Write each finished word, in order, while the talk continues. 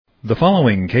The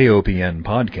following KOPN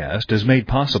podcast is made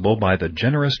possible by the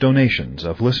generous donations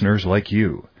of listeners like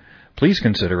you. Please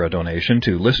consider a donation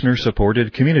to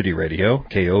listener-supported community radio,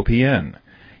 KOPN.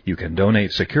 You can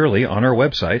donate securely on our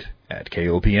website at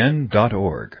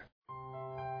kopn.org.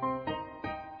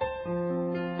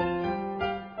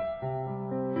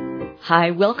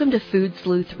 Hi, welcome to Food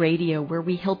Sleuth Radio, where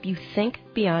we help you think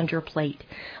beyond your plate.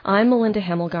 I'm Melinda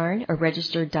Hemmelgarn, a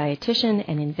registered dietitian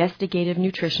and investigative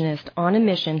nutritionist on a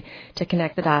mission to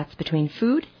connect the dots between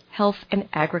food, health, and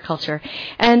agriculture.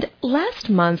 And last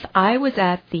month, I was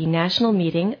at the national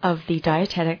meeting of the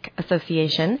Dietetic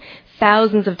Association.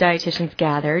 Thousands of dietitians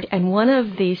gathered, and one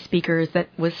of the speakers that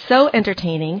was so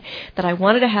entertaining that I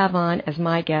wanted to have on as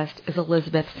my guest is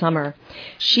Elizabeth Sommer.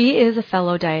 She is a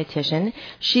fellow dietitian.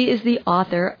 She is the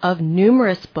author of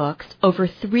numerous books, over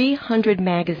 300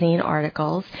 magazine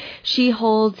articles. She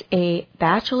holds a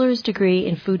bachelor's degree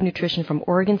in food nutrition from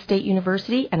Oregon State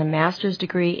University and a master's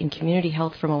degree in community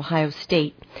health from Ohio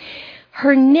State.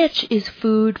 Her niche is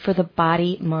food for the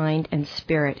body, mind, and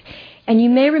spirit. And you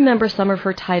may remember some of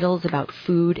her titles about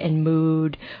food and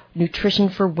mood, nutrition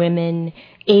for women,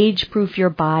 age-proof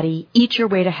your body, eat your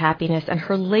way to happiness. And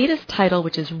her latest title,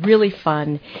 which is really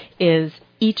fun, is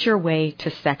Eat Your Way to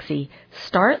Sexy.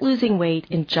 Start losing weight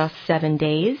in just 7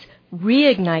 days,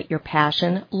 reignite your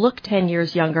passion, look 10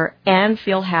 years younger, and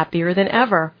feel happier than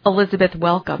ever. Elizabeth,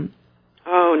 welcome.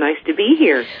 Oh, nice to be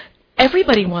here.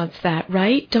 Everybody wants that,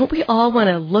 right? Don't we all want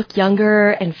to look younger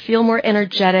and feel more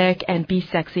energetic and be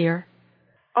sexier?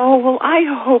 Oh, well, I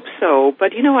hope so.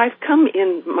 But, I've come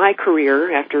in my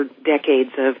career after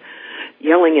decades of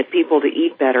yelling at people to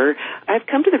eat better. I've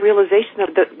come to the realization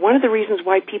that one of the reasons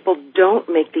why people don't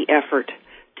make the effort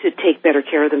to take better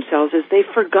care of themselves is they've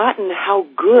forgotten how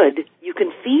good you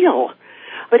can feel.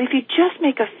 But if you just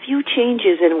make a few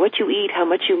changes in what you eat, how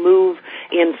much you move,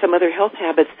 and some other health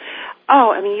habits,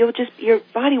 your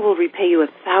body will repay you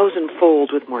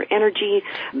 1,000-fold with more energy,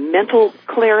 mental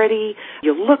clarity.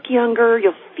 You'll look younger.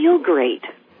 You'll feel great.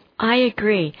 I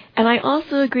agree. And I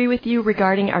also agree with you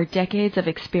regarding our decades of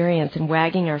experience in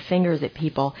wagging our fingers at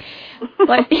people.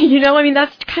 But,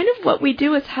 that's kind of what we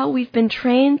do. It's how we've been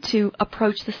trained to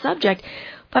approach the subject.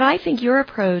 But I think your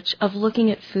approach of looking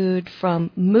at food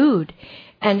from mood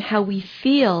and how we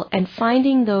feel and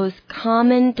finding those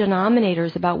common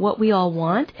denominators about what we all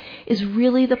want is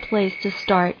really the place to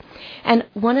start. And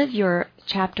one of your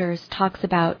chapters talks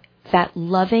about that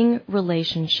loving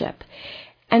relationship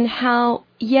and how,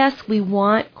 yes, we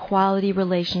want quality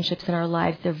relationships in our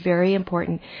lives. They're very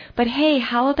important. But hey,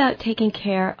 how about taking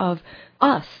care of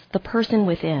us, the person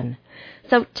within?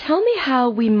 So tell me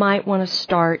how we might want to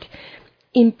start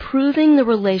improving the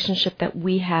relationship that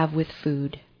we have with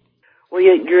food. Well,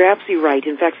 you're absolutely right.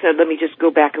 In fact, let me just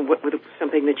go back with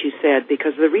something that you said,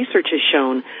 because the research has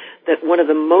shown that one of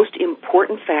the most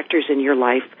important factors in your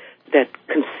life that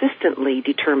consistently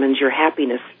determines your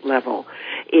happiness level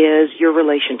is your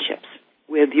relationships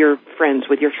with your friends,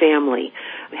 with your family.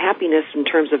 Happiness in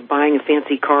terms of buying a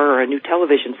fancy car or a new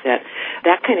television set,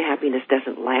 that kind of happiness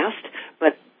doesn't last,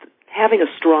 but having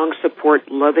a strong, support,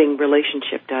 loving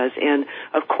relationship does. And,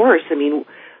 of course,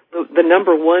 the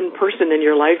number one person in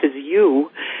your life is you,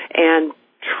 and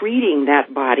treating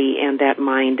that body and that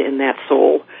mind and that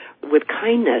soul with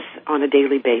kindness on a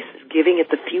daily basis, giving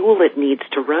it the fuel it needs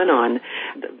to run on,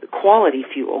 the quality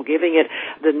fuel, giving it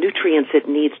the nutrients it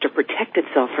needs to protect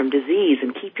itself from disease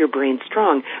and keep your brain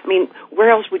strong. Where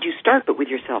else would you start but with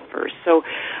yourself first?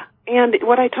 And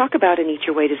what I talk about in Eat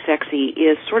Your Way to Sexy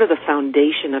is sort of the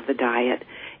foundation of the diet,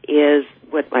 is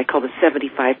what I call the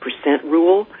 75%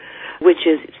 rule, which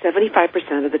is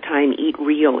 75% of the time eat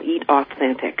real, eat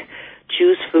authentic.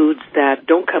 Choose foods that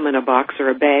don't come in a box or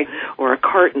a bag or a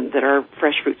carton, that are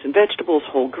fresh fruits and vegetables,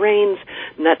 whole grains,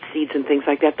 nuts, seeds, and things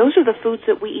like that. Those are the foods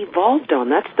that we evolved on.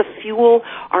 That's the fuel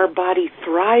our body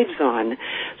thrives on.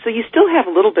 So you still have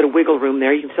a little bit of wiggle room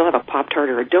there. You can still have a Pop-Tart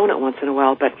or a donut once in a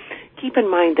while, but keep in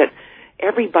mind that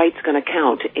every bite's going to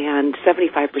count, and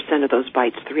 75% of those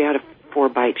bites, 3 out of 4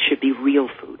 bites, should be real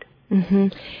food. Mm-hmm.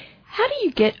 How do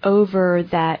you get over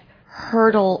that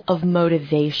hurdle of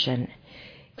motivation?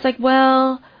 It's like,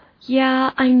 well,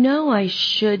 yeah, I know I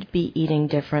should be eating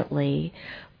differently,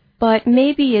 but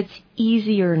maybe it's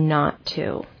easier not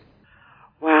to.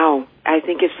 Wow. I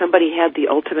think if somebody had the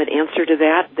ultimate answer to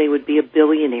that, they would be a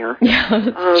billionaire.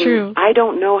 Yeah, that's true. I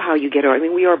don't know how you get over.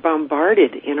 We are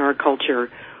bombarded in our culture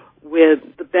with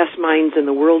the best minds in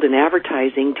the world in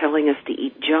advertising telling us to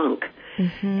eat junk.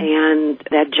 Mm-hmm. And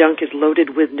that junk is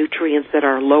loaded with nutrients that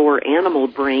our lower animal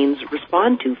brains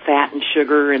respond to, fat and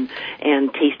sugar and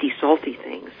tasty, salty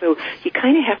things. So you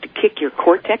kind of have to kick your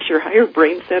cortex, your higher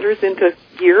brain centers into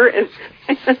gear and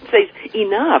say,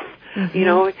 enough. Mm-hmm. You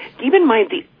know, keep in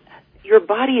mind your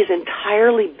body is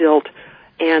entirely built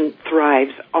and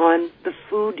thrives on the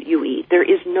food you eat. There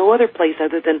is no other place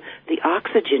other than the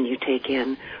oxygen you take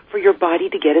in for your body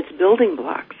to get its building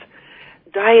blocks.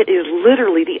 Diet is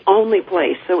literally the only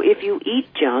place. So if you eat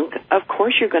junk, of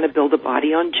course you're going to build a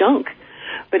body on junk.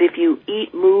 But if you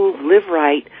eat, move, live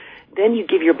right, then you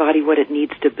give your body what it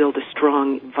needs to build a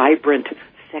strong, vibrant,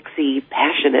 sexy,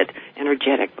 passionate,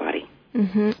 energetic body.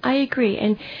 Mm-hmm. I agree.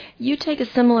 And you take a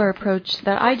similar approach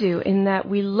that I do in that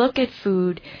we look at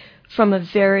food from a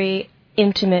very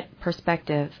intimate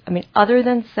perspective. I mean, other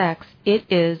than sex, it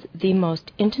is the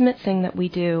most intimate thing that we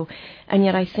do, and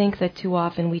yet I think that too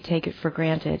often we take it for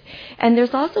granted. And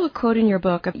there's also a quote in your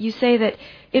book. You say that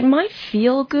it might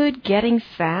feel good getting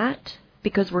fat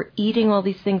because we're eating all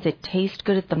these things that taste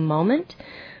good at the moment,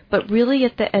 but really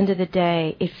at the end of the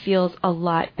day, it feels a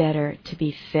lot better to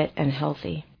be fit and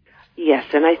healthy. Yes,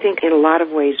 and I think in a lot of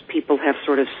ways people have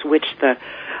sort of switched the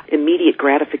immediate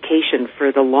gratification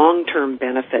for the long-term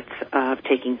benefits of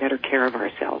taking better care of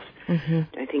ourselves.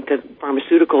 Mm-hmm. I think the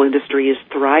pharmaceutical industry is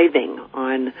thriving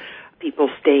on people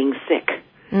staying sick.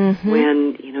 Mm-hmm.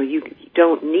 When, you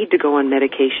don't need to go on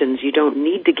medications, you don't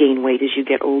need to gain weight as you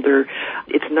get older.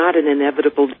 It's not an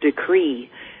inevitable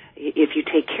decree. If you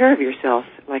take care of yourself,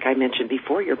 like I mentioned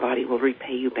before, your body will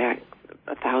repay you back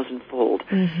 1,000-fold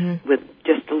with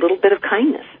just a little bit of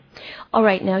kindness. All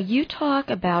right, now you talk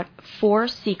about 4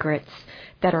 secrets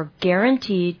that are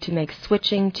guaranteed to make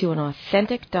switching to an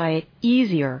authentic diet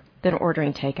easier than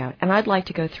ordering takeout, and I'd like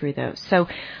to go through those. So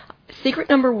secret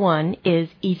number 1 is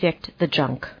evict the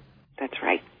junk. That's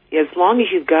right. As long as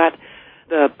you've got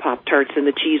the Pop-Tarts and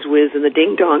the Cheese Whiz and the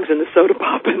Ding Dongs and the Soda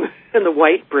Pop and the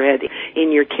white bread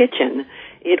in your kitchen,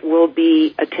 it will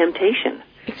be a temptation.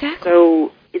 Exactly.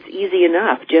 So it's easy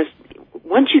enough. Just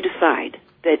once you decide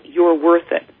that you're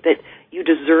worth it, that you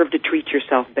deserve to treat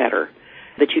yourself better,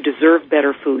 that you deserve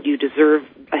better food, you deserve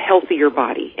a healthier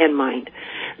body and mind,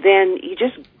 then you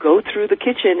just go through the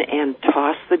kitchen and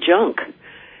toss the junk.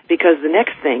 Because the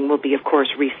next thing will be, of course,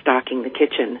 restocking the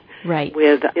kitchen. Right.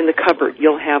 In the cupboard,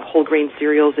 you'll have whole grain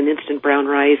cereals and instant brown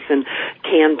rice and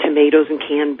canned tomatoes and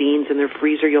canned beans. In the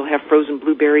freezer, you'll have frozen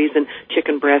blueberries and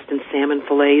chicken breast and salmon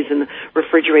fillets. In the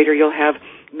refrigerator, you'll have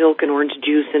milk and orange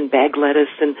juice and bagged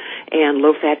lettuce and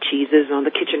low-fat cheeses. On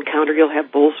the kitchen counter, you'll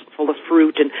have bowls full of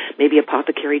fruit and maybe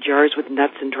apothecary jars with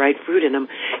nuts and dried fruit in them.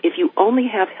 If you only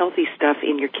have healthy stuff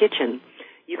in your kitchen,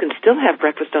 you can still have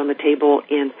breakfast on the table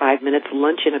in 5 minutes,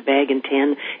 lunch in a bag in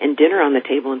 10, and dinner on the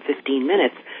table in 15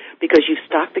 minutes because you've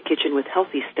stocked the kitchen with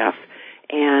healthy stuff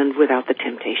and without the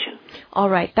temptation. All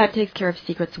right, that takes care of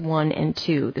secrets 1 and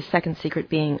 2. The second secret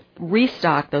being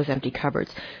restock those empty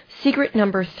cupboards. Secret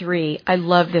number 3, I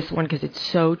love this one because it's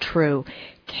so true.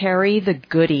 Carry the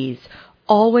goodies.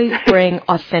 Always bring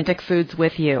authentic foods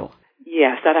with you.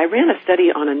 Yes, that I ran a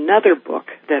study on another book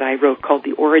that I wrote called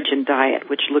The Origin Diet,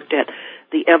 which looked at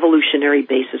the evolutionary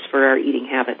basis for our eating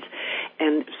habits.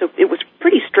 And so it was a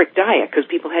pretty strict diet because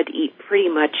people had to eat pretty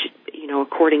much,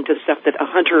 according to stuff that a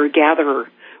hunter or gatherer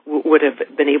would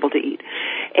have been able to eat.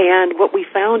 And what we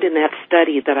found in that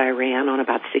study that I ran on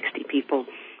about 60 people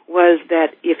was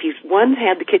that if you, 1,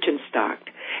 had the kitchen stocked,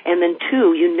 and then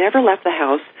 2, you never left the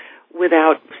house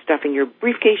without stuffing your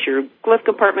briefcase, your glove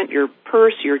compartment, your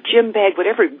purse, your gym bag,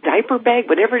 whatever, diaper bag,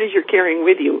 whatever it is you're carrying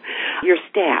with you, your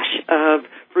stash of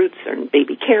fruits and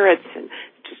baby carrots and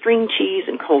string cheese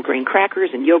and whole grain crackers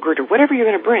and yogurt or whatever you're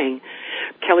going to bring.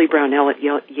 Kelly Brownell at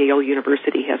Yale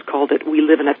University has called it, we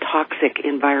live in a toxic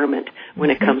environment when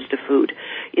it comes to food.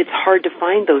 It's hard to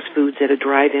find those foods at a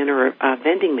drive-in or a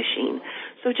vending machine.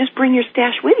 So just bring your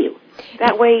stash with you.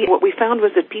 That way, what we found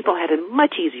was that people had a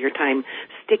much easier time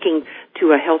sticking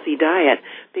to a healthy diet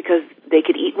because they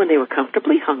could eat when they were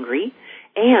comfortably hungry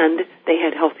and they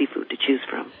had healthy food to choose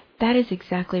from. That is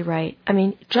exactly right. I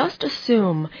mean, just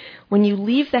assume when you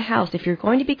leave the house, if you're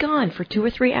going to be gone for 2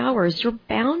 or 3 hours, you're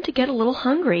bound to get a little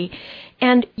hungry.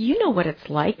 And you know what it's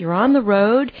like. You're on the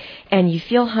road and you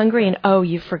feel hungry and,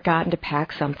 you've forgotten to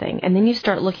pack something. And then you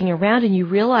start looking around and you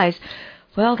realize,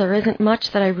 well, there isn't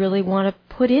much that I really want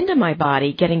to put into my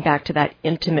body, getting back to that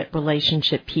intimate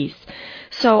relationship piece.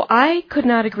 So I could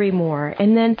not agree more.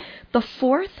 And then the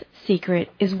 4th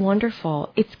secret is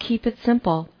wonderful. It's keep it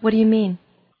simple. What do you mean?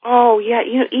 Oh, yeah.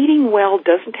 Eating well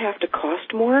doesn't have to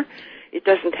cost more. It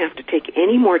doesn't have to take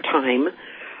any more time.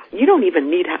 You don't even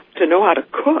need to know how to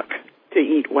cook to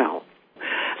eat well.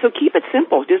 So keep it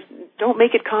simple. Just don't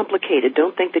make it complicated.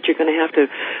 Don't think that you're going to have to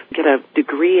get a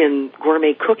degree in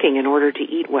gourmet cooking in order to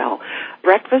eat well.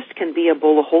 Breakfast can be a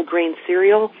bowl of whole grain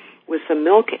cereal with some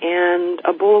milk and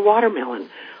a bowl of watermelon.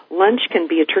 Lunch can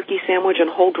be a turkey sandwich and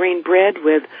whole grain bread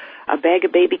with a bag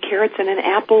of baby carrots and an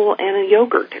apple and a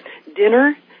yogurt.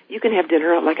 Dinner, you can have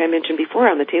dinner, like I mentioned before,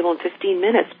 on the table in 15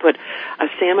 minutes. Put a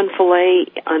salmon fillet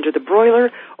under the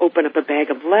broiler, open up a bag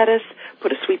of lettuce,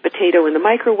 put a sweet potato in the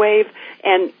microwave,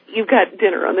 and you've got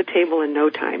dinner on the table in no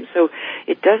time. So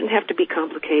it doesn't have to be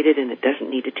complicated, and it doesn't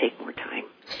need to take more time.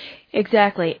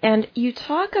 Exactly. And you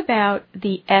talk about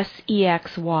the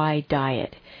SEXY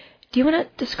diet. Do you want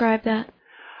to describe that?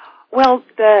 Well,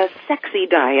 the sexy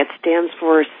diet stands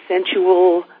for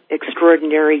Sensual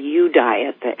Extraordinary You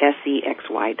Diet, the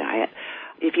SEXY diet.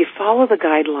 If you follow the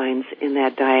guidelines in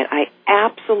that diet, I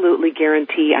absolutely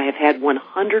guarantee I have had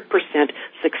 100%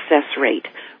 success rate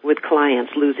with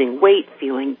clients losing weight,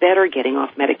 feeling better, getting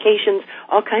off medications,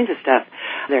 all kinds of stuff.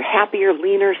 They're happier,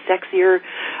 leaner, sexier,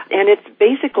 and it's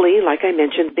basically, like I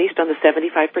mentioned, based on the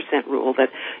 75% rule that,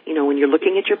 when you're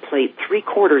looking at your plate,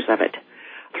 3/4 of it,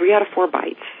 3 out of 4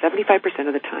 bites, 75%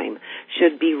 of the time,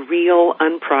 should be real,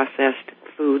 unprocessed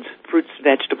foods, fruits,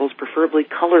 vegetables, preferably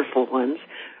colorful ones.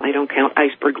 I don't count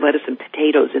iceberg lettuce and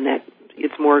potatoes in that.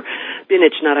 It's more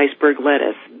spinach, not iceberg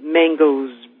lettuce,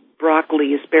 mangoes,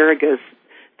 broccoli, asparagus,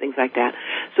 things like that.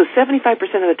 So 75%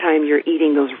 of the time you're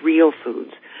eating those real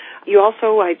foods. You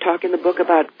also, I talk in the book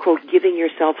about, quote, giving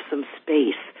yourself some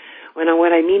space.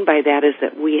 What I mean by that is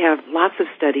that we have lots of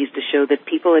studies to show that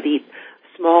people that eat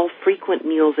small, frequent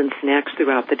meals and snacks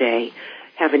throughout the day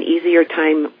have an easier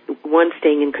time, one,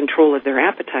 staying in control of their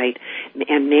appetite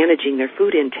and managing their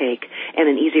food intake, and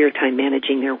an easier time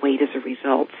managing their weight as a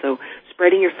result. So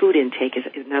spreading your food intake is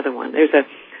another one.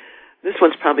 This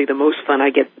one's probably the most fun. I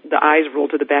get the eyes roll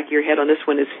to the back of your head on this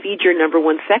one, is feed your number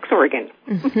one sex organ.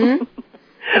 Mm-hmm.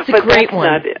 That's a great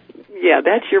one. Yeah,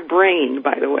 that's your brain,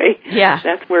 by the way. Yeah.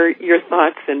 That's where your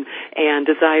thoughts and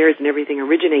desires and everything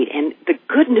originate. And the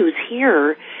good news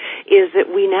here is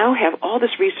that we now have all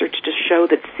this research to show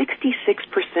that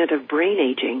 66% of brain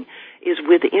aging is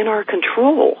within our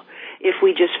control if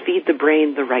we just feed the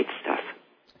brain the right stuff.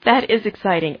 That is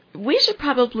exciting. We should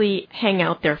probably hang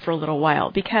out there for a little while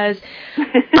because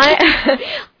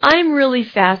I'm really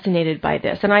fascinated by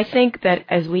this. And I think that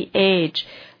as we age,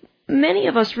 many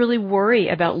of us really worry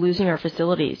about losing our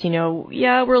facilities.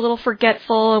 We're a little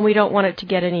forgetful and we don't want it to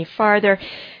get any farther.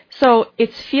 So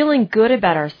it's feeling good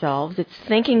about ourselves. It's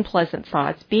thinking pleasant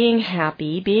thoughts, being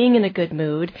happy, being in a good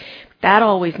mood. That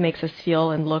always makes us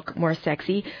feel and look more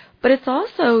sexy. But it's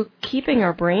also keeping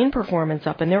our brain performance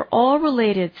up, and they're all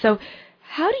related. So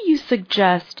how do you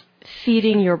suggest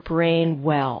feeding your brain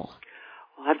well?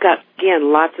 Well, I've got,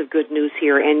 again, lots of good news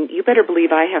here, and you better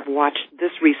believe I have watched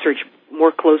this research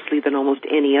more closely than almost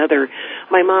any other.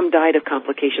 My mom died of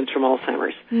complications from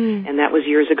Alzheimer's, and that was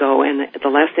years ago, and the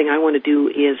last thing I want to do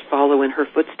is follow in her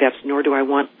footsteps, nor do I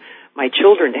want my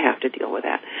children to have to deal with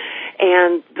that.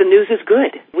 And the news is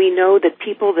good. We know that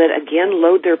people that, again,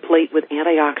 load their plate with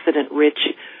antioxidant-rich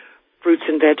fruits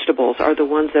and vegetables are the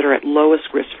ones that are at lowest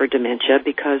risk for dementia,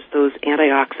 because those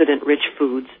antioxidant-rich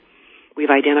foods, we've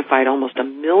identified almost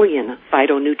 1 million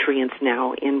phytonutrients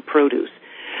now in produce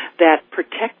that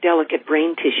protect delicate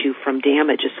brain tissue from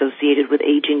damage associated with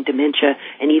aging, dementia,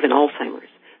 and even Alzheimer's.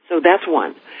 So that's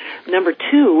one. Number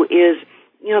two is,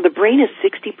 the brain is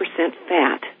 60%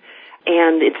 fat.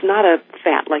 And it's not a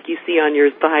fat like you see on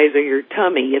your thighs or your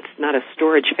tummy. It's not a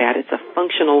storage fat. It's a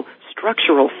functional,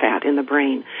 structural fat in the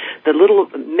brain. The little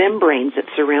membranes that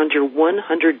surround your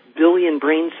 100 billion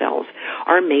brain cells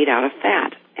are made out of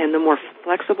fat. And the more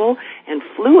flexible and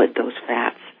fluid those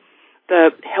fats, the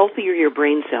healthier your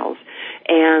brain cells.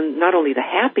 And not only the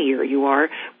happier you are,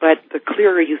 but the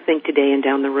clearer you think today and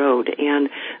down the road. And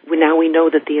now we know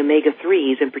that the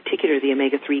omega-3s, in particular the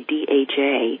omega-3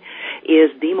 DHA, is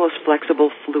the most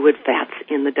flexible fluid fats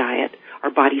in the diet.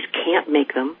 Our bodies can't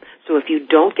make them, so if you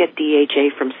don't get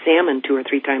DHA from salmon 2 or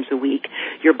 3 times a week,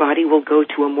 your body will go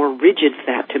to a more rigid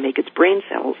fat to make its brain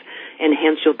cells, and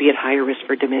hence you'll be at higher risk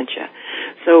for dementia.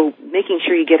 So making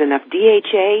sure you get enough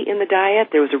DHA in the diet.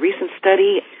 There was a recent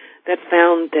study that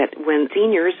found that when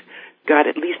seniors got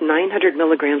at least 900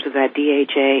 milligrams of that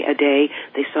DHA a day,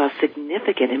 they saw a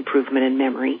significant improvement in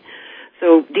memory.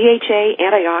 So DHA,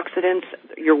 antioxidants,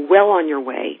 you're well on your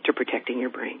way to protecting your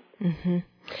brain. Mm-hmm.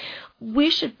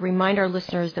 we should remind our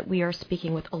listeners that we are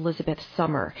speaking with Elizabeth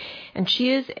Sommer, and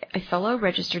she is a fellow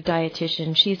registered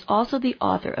dietitian. She's also the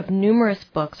author of numerous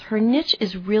books. Her niche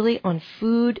is really on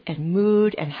food and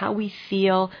mood and how we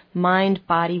feel, mind,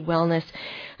 body, wellness.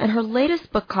 And her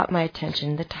latest book caught my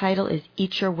attention. The title is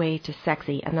Eat Your Way to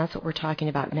Sexy, and that's what we're talking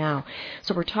about now.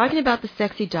 So we're talking about the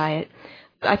sexy diet.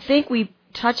 I think we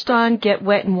touched on Get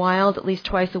Wet and Wild at least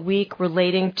twice a week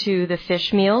relating to the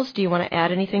fish meals. Do you want to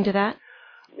add anything to that?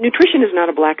 Nutrition is not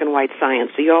a black and white science,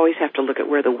 so you always have to look at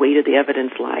where the weight of the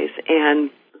evidence lies.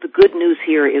 And the good news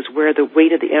here is where the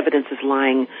weight of the evidence is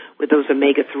lying with those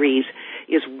omega-3s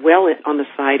is well on the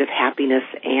side of happiness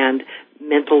and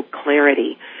mental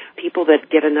clarity. People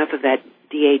that get enough of that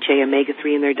DHA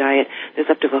omega-3 in their diet, there's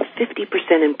up to a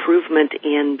 50% improvement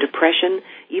in depression,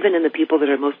 even in the people that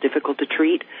are most difficult to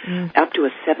treat, up to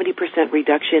a 70%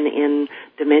 reduction in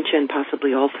dementia and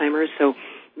possibly Alzheimer's. So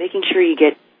making sure you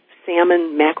get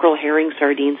salmon, mackerel, herring,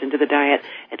 sardines into the diet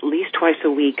at least twice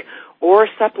a week, or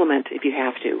supplement if you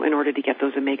have to in order to get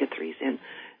those omega-3s in.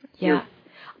 Yeah.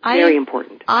 Very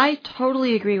important. I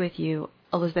totally agree with you,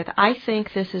 Elizabeth. I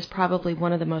think this is probably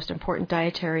one of the most important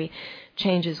dietary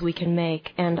changes we can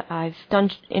make, and I've done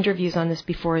interviews on this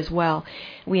before as well.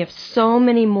 We have so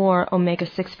many more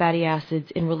omega-6 fatty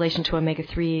acids in relation to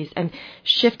omega-3s, and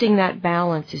shifting that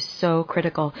balance is so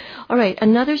critical. All right,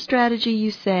 another strategy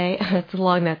you say, that's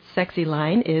along that sexy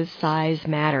line, is size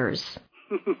matters.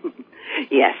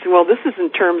 Yes, well, this is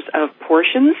in terms of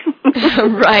portions.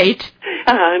 Right.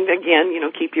 And again,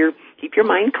 keep your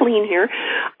mind clean here.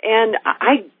 And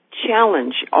I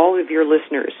challenge all of your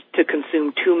listeners to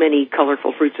consume too many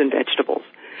colorful fruits and vegetables.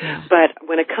 Yeah. But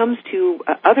when it comes to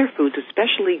other foods,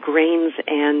 especially grains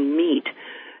and meat,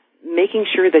 making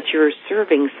sure that your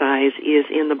serving size is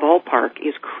in the ballpark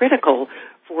is critical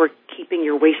for keeping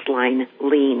your waistline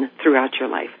lean throughout your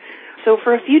life. So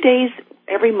for a few days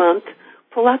every month,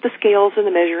 pull out the scales and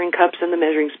the measuring cups and the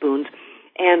measuring spoons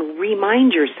and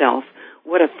remind yourself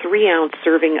what a 3-ounce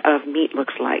serving of meat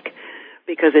looks like,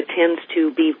 because it tends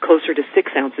to be closer to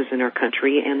 6 ounces in our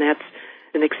country, and that's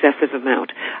an excessive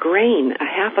amount. Grain, a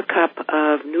half a cup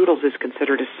of noodles is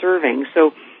considered a serving,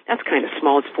 so that's kind of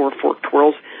small. It's 4 fork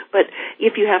twirls. But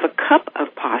if you have a cup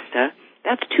of pasta,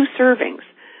 that's 2 servings.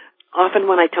 Often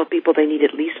when I tell people they need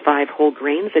at least 5 whole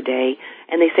grains a day,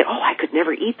 and they say, oh, I could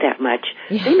never eat that much,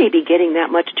 they may be getting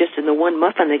that much just in the one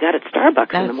muffin they got at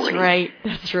Starbucks in the morning.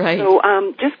 That's right. So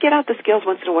just get out the scales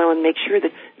once in a while and make sure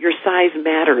that your size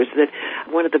matters, that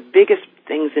one of the biggest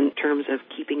things in terms of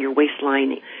keeping your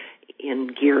waistline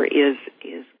in gear is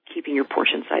keeping your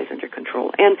portion size under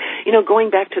control. And, going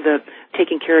back to the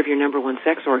taking care of your number one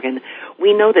sex organ,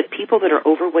 we know that people that are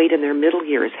overweight in their middle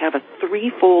years have a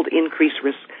 3-fold increased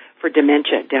risk for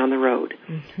dementia down the road.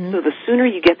 Mm-hmm. So the sooner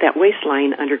you get that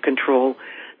waistline under control,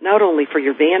 not only for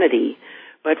your vanity,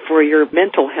 but for your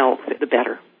mental health, the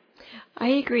better. I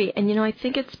agree. And, I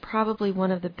think it's probably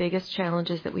one of the biggest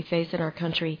challenges that we face in our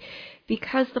country,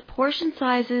 because the portion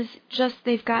sizes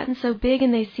they've gotten so big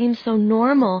and they seem so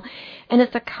normal, and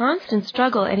it's a constant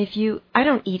struggle. And I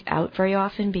don't eat out very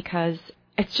often because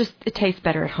it tastes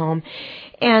better at home.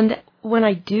 And when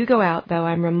I do go out, though,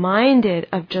 I'm reminded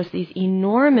of just these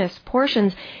enormous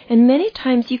portions, and many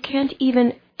times you can't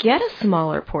even get a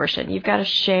smaller portion. You've got to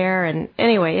share, and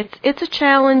anyway, it's a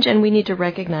challenge, and we need to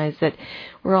recognize that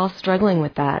we're all struggling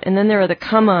with that. And then there are the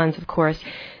come-ons, of course.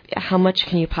 How much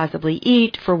can you possibly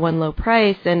eat for one low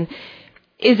price? And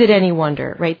is it any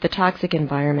wonder, right? The toxic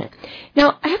environment.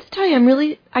 Now, I have to tell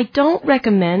you, I don't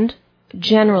recommend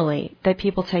generally that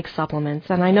people take supplements,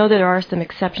 and I know there are some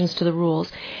exceptions to the rules,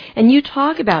 and you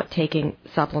talk about taking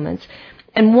supplements,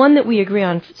 and one that we agree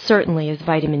on certainly is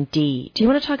vitamin D. Do you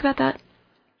want to talk about that?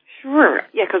 Sure.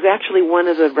 Yeah, because actually one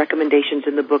of the recommendations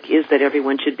in the book is that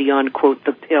everyone should be on, quote,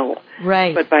 the pill.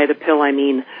 Right. But by the pill, I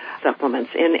mean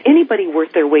supplements. And anybody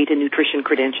worth their weight in nutrition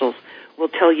credentials will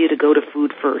tell you to go to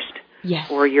food first. Yes.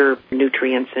 For your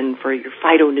nutrients and for your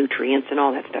phytonutrients and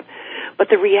all that stuff. But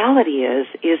the reality is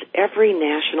every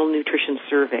national nutrition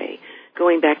survey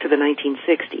going back to the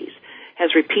 1960s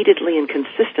has repeatedly and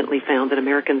consistently found that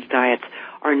Americans' diets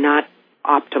are not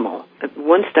optimal.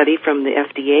 One study from the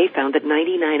FDA found that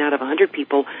 99 out of 100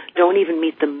 people don't even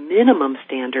meet the minimum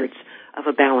standards of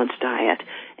a balanced diet,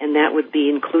 and that would be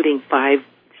including 5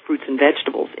 fruits and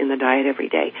vegetables in the diet every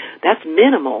day. That's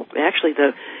minimal. Actually,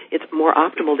 it's more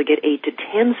optimal to get 8 to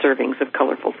 10 servings of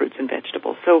colorful fruits and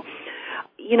vegetables. So,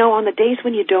 on the days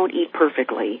when you don't eat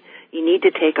perfectly, you need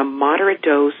to take a moderate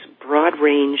dose,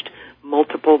 broad-ranged,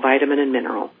 multiple vitamin and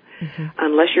mineral. Mm-hmm.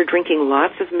 Unless you're drinking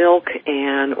lots of milk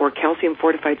or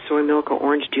calcium-fortified soy milk or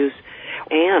orange juice,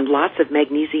 and lots of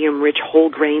magnesium-rich whole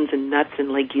grains and nuts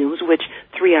and legumes, which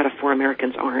 3 out of 4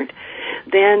 Americans aren't.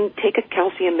 Then take a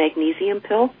calcium-magnesium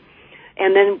pill,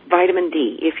 and then vitamin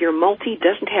D. If your multi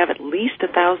doesn't have at least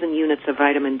 1,000 units of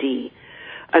vitamin D,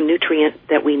 a nutrient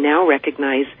that we now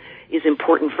recognize is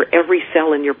important for every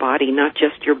cell in your body, not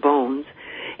just your bones,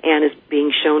 and is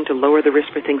being shown to lower the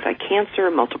risk for things like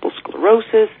cancer, multiple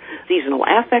sclerosis, seasonal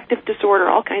affective disorder,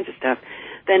 all kinds of stuff,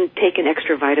 then take an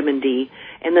extra vitamin D.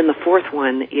 And then the fourth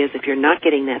one is if you're not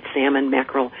getting that salmon,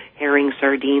 mackerel, herring,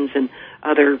 sardines, and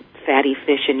other fatty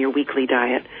fish in your weekly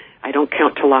diet, I don't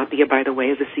count tilapia, by the way,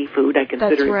 as a seafood. I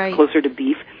consider it closer to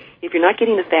beef. If you're not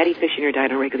getting the fatty fish in your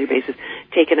diet on a regular basis,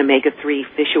 take an omega-3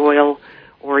 fish oil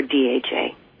or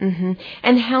DHA. Mm-hmm.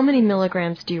 And how many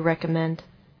milligrams do you recommend?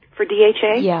 For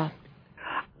DHA? Yeah.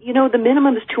 You know, the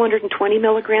minimum is 220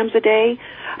 milligrams a day.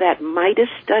 That Midas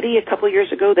study a couple of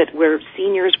years ago where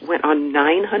seniors went on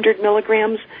 900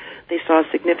 milligrams, they saw a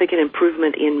significant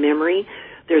improvement in memory.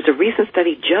 There's a recent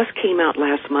study just came out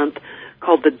last month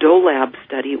called the DOLAB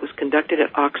study. It was conducted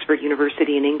at Oxford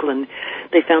University in England.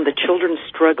 They found that children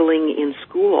struggling in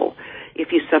school,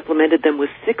 if you supplemented them with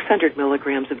 600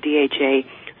 milligrams of DHA,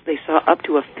 they saw up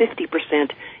to a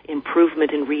 50%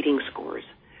 improvement in reading scores.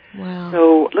 Wow.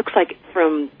 So it looks like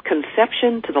from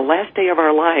conception to the last day of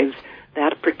our lives,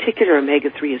 that particular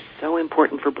omega-3 is so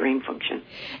important for brain function.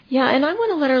 Yeah, and I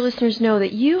want to let our listeners know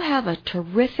that you have a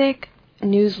terrific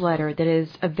newsletter that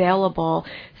is available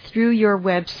through your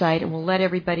website, and we'll let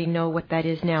everybody know what that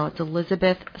is now. It's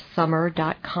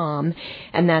ElizabethSummer.com,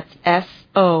 and that's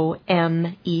SOMER,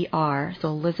 so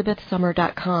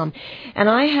ElizabethSummer.com. And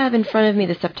I have in front of me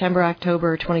the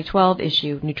September-October 2012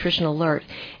 issue, Nutrition Alert,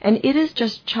 and it is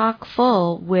just chock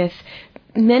full with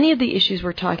many of the issues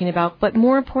we're talking about, but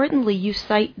more importantly, you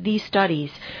cite these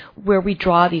studies where we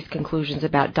draw these conclusions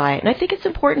about diet. And I think it's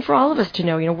important for all of us to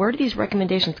know, where do these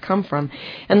recommendations come from?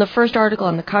 And the first article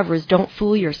on the cover is, don't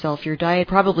fool yourself, your diet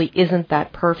probably isn't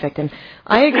that perfect. And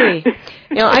I agree.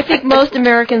 I think most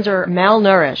Americans are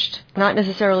malnourished, not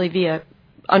necessarily via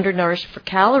undernourished for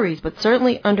calories, but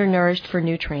certainly undernourished for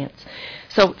nutrients.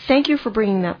 So thank you for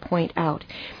bringing that point out.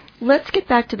 Let's get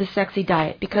back to the sexy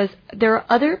diet, because there are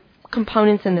other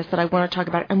components in this that I want to talk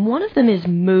about, and one of them is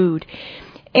mood.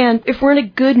 And if we're in a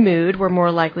good mood, we're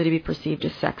more likely to be perceived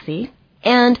as sexy.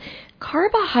 And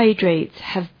carbohydrates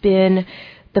have been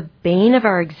the bane of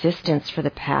our existence for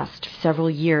the past several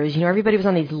years. Everybody was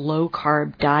on these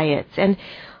low-carb diets, and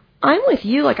I'm with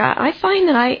you. I find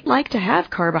that I like to have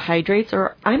carbohydrates,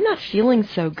 or I'm not feeling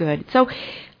so good. So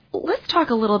let's talk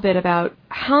a little bit about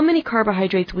how many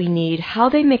carbohydrates we need, how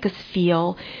they make us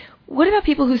feel. What about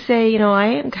people who say, I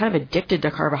am kind of addicted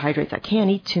to carbohydrates. I can't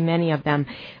eat too many of them.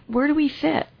 Where do we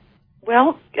fit?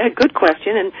 Well, a good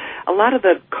question. And a lot of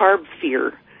the carb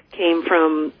fear came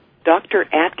from Dr.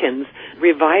 Atkins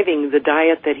reviving the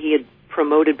diet that he had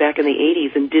promoted back in the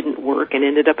 80s and didn't work and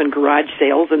ended up in garage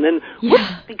sales. And then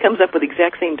he comes up with the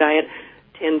exact same diet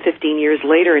 10, 15 years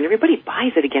later, and everybody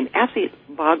buys it again. Absolutely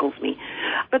boggles me.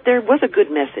 But there was a good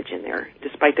message in there,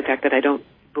 despite the fact that I don't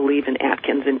believe in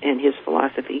Atkins and his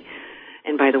philosophy.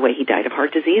 And by the way, he died of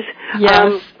heart disease.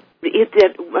 Yes.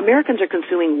 That Americans are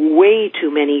consuming way too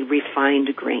many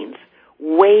refined grains.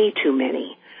 Way too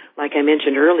many. Like I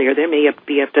mentioned earlier, there may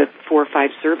be up to 4 or 5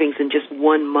 servings in just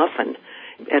one muffin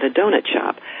at a donut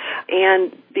shop.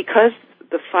 And because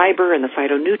the fiber and the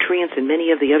phytonutrients and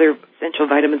many of the other essential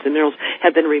vitamins and minerals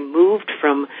have been removed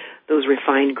from those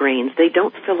refined grains, they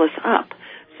don't fill us up.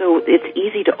 So it's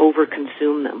easy to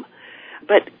overconsume them.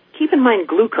 But keep in mind,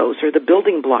 glucose, or the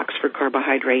building blocks for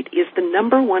carbohydrate, is the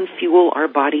number one fuel our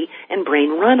body and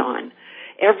brain run on.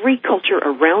 Every culture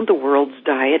around the world's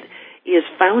diet is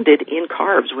founded in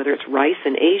carbs, whether it's rice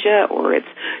in Asia or it's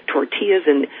tortillas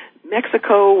in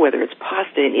Mexico, whether it's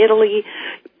pasta in Italy.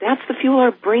 That's the fuel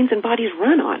our brains and bodies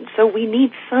run on. So we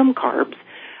need some carbs,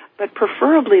 but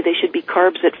preferably they should be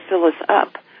carbs that fill us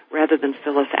up rather than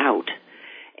fill us out.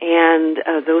 And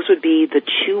those would be the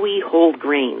chewy whole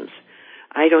grains.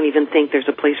 I don't even think there's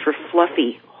a place for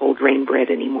fluffy whole grain bread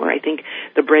anymore. I think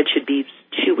the bread should be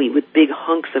chewy with big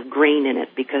hunks of grain in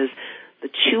it, because the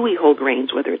chewy whole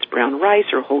grains, whether it's brown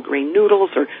rice or whole grain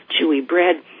noodles or chewy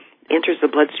bread, enters the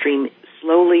bloodstream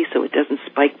slowly so it doesn't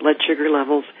spike blood sugar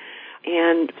levels,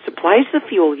 and supplies the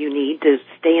fuel you need to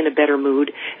stay in a better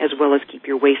mood, as well as keep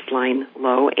your waistline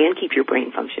low and keep your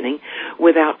brain functioning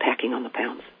without packing on the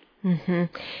pounds. Mm-hmm.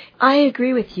 I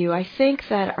agree with you. I think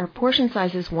that our portion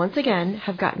sizes, once again,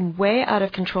 have gotten way out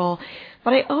of control,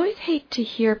 but I always hate to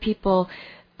hear people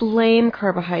blame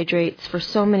carbohydrates for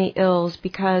so many ills,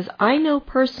 because I know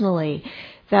personally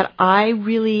that I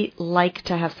really like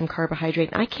to have some carbohydrate.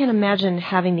 I can't imagine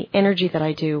having the energy that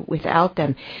I do without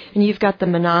them. And you've got the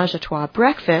Ménage à Trois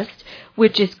breakfast,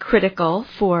 which is critical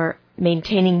for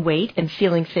maintaining weight and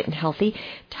feeling fit and healthy.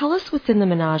 Tell us what's in the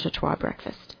Ménage à Trois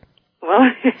breakfast. Well,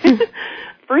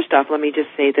 first off, let me just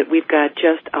say that we've got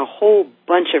just a whole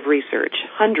bunch of research,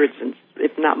 hundreds,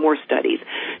 if not more studies,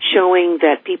 showing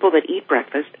that people that eat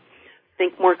breakfast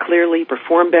think more clearly,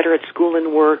 perform better at school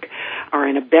and work, are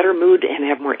in a better mood and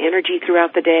have more energy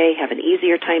throughout the day, have an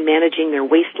easier time managing their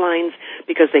waistlines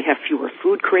because they have fewer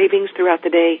food cravings throughout the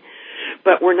day.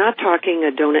 But we're not talking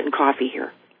a donut and coffee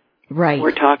here. Right.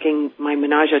 We're talking my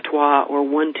Ménage à Trois or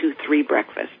 1, 2, 3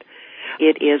 breakfast.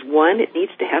 It is, one, it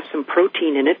needs to have some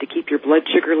protein in it to keep your blood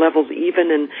sugar levels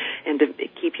even and to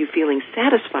keep you feeling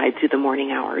satisfied through the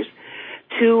morning hours.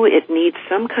 2, it needs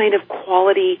some kind of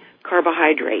quality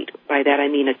carbohydrate. By that I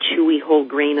mean a chewy whole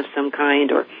grain of some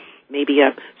kind, or maybe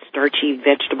a starchy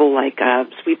vegetable like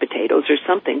sweet potatoes or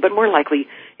something, but more likely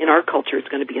in our culture it's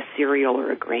going to be a cereal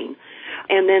or a grain.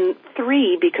 And then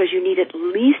 3, because you need at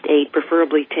least 8,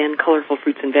 preferably 10 colorful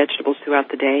fruits and vegetables throughout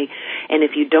the day. And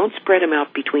if you don't spread them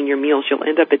out between your meals, you'll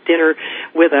end up at dinner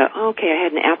with I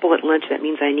had an apple at lunch, that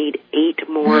means I need 8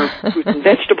 more fruits and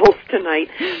vegetables tonight.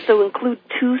 So include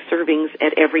 2 servings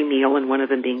at every meal, and one of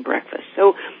them being breakfast.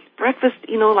 So breakfast,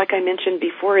 like I mentioned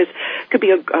before, could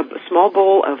be a small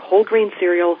bowl of whole grain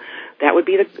cereal. That would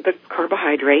be the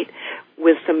carbohydrate,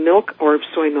 with some milk or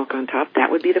soy milk on top. That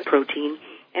would be the protein.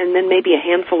 And then maybe a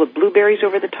handful of blueberries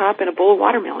over the top and a bowl of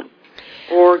watermelon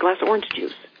or a glass of orange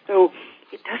juice. So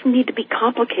it doesn't need to be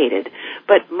complicated.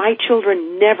 But my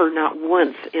children never, not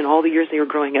once in all the years they were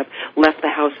growing up, left the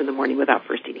house in the morning without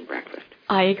first eating breakfast.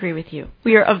 I agree with you.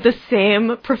 We are of the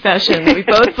same profession. We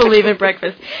both believe in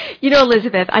breakfast.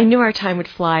 Elizabeth, I knew our time would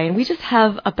fly, and we just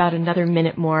have about another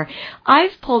minute more.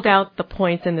 I've pulled out the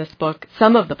points in this book,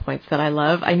 some of the points that I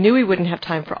love. I knew we wouldn't have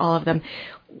time for all of them.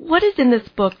 What is in this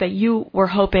book that you were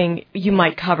hoping you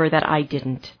might cover that I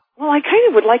didn't? Well, I kind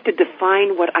of would like to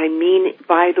define what I mean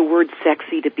by the word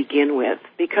sexy to begin with,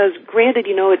 because granted,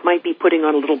 it might be putting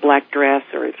on a little black dress,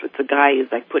 or if it's a guy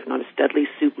who's like putting on a studly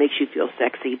suit makes you feel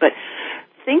sexy, but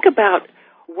think about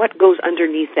what goes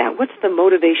underneath that. What's the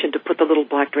motivation to put the little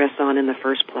black dress on in the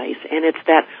first place? And it's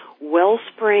that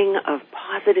wellspring of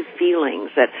positive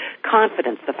feelings, that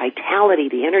confidence, the vitality,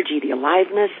 the energy, the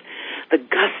aliveness, the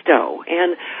gusto.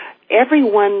 And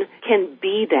everyone can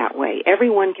be that way.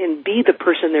 Everyone can be the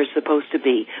person they're supposed to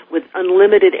be, with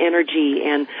unlimited energy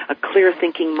and a clear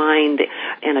thinking mind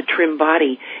and a trim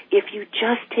body, if you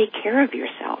just take care of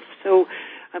yourself. So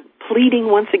I'm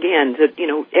pleading once again that,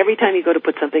 every time you go to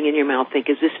put something in your mouth, think,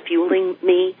 is this fueling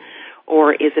me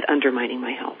or is it undermining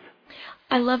my health?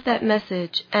 I love that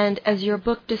message, and as your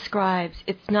book describes,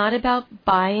 it's not about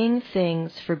buying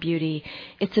things for beauty,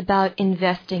 it's about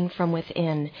investing from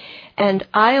within. And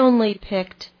I only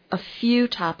picked a few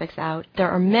topics out. There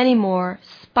are many more: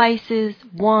 spices,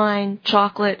 wine,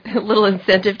 chocolate, a little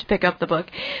incentive to pick up the book.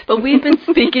 But we've been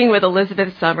speaking with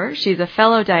Elizabeth Sommer. She's a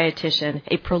fellow dietitian,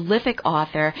 a prolific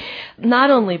author, not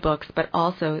only books, but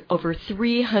also over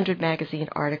 300 magazine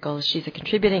articles. She's a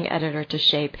contributing editor to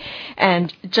Shape,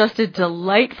 and just a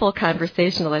delightful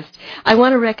conversationalist. I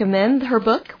want to recommend her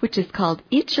book, which is called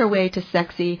Eat Your Way to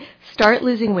Sexy: Start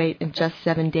Losing Weight in Just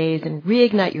 7 Days and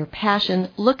Reignite Your Passion,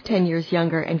 Look 10 Years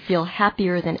Younger, and Feel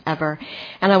Happier Than Ever.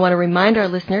 And I want to remind our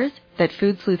listeners that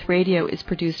Food Sleuth Radio is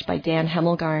produced by Dan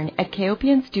Hemmelgarn at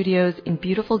KOPN Studios in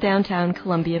beautiful downtown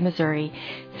Columbia, Missouri.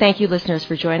 Thank you, listeners,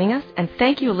 for joining us, and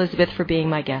thank you, Elizabeth, for being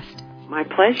my guest. My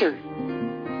pleasure.